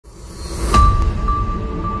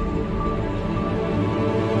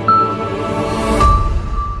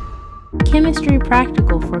Chemistry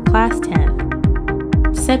Practical for Class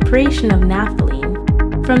 10. Separation of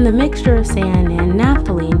naphthalene from the mixture of sand and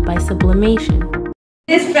naphthalene by sublimation.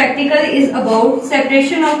 This practical is about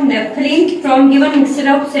separation of naphthalene from given mixture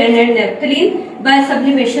of sand and naphthalene by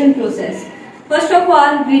sublimation process. First of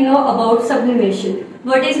all, we know about sublimation.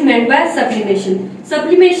 What is meant by sublimation?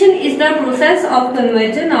 Sublimation is the process of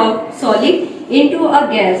conversion of solid into a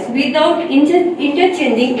gas without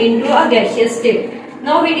interchanging into a gaseous state.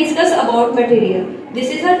 Now we discuss about material. This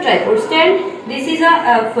is a tripod stand, this is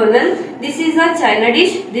a funnel, this is a china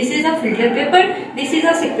dish, this is a filter paper, this is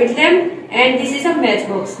a secret lamp, and this is a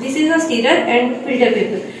matchbox. This is a stirrer and filter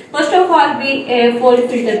paper. First of all, we fold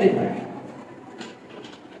filter paper.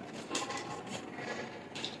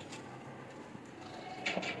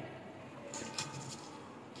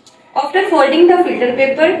 After folding the filter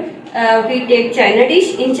paper, we take china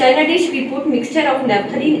dish. In china dish, we put mixture of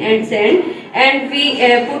naphthalene and sand, and we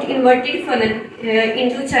put inverted funnel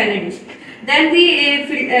into china dish. Then we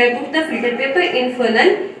put the filter paper in funnel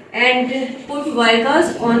and put wire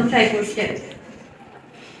gauze on tripod stand.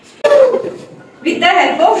 With the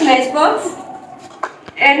help of matchbox,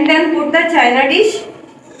 and then put the china dish.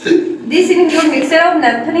 This includes mixture of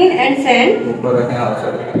naphthalene and sand.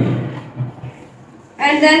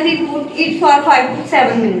 And then we put it for 5 to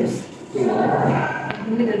 7 minutes.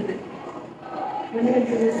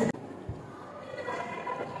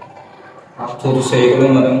 थोड़ी सही करो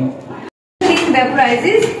madam. It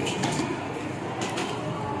vaporizes.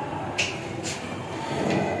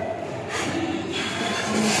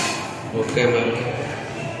 Okay, madam.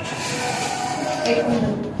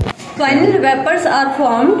 Final vapors are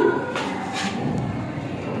formed.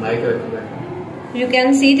 You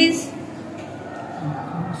can see this.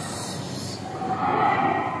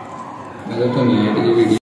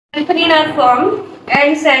 Naphthalene are formed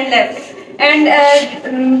and sand left. And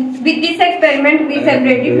with this experiment, we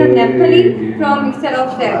separated the naphthalene from mixture of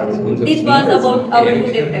sand. This was about our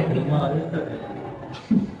today practice.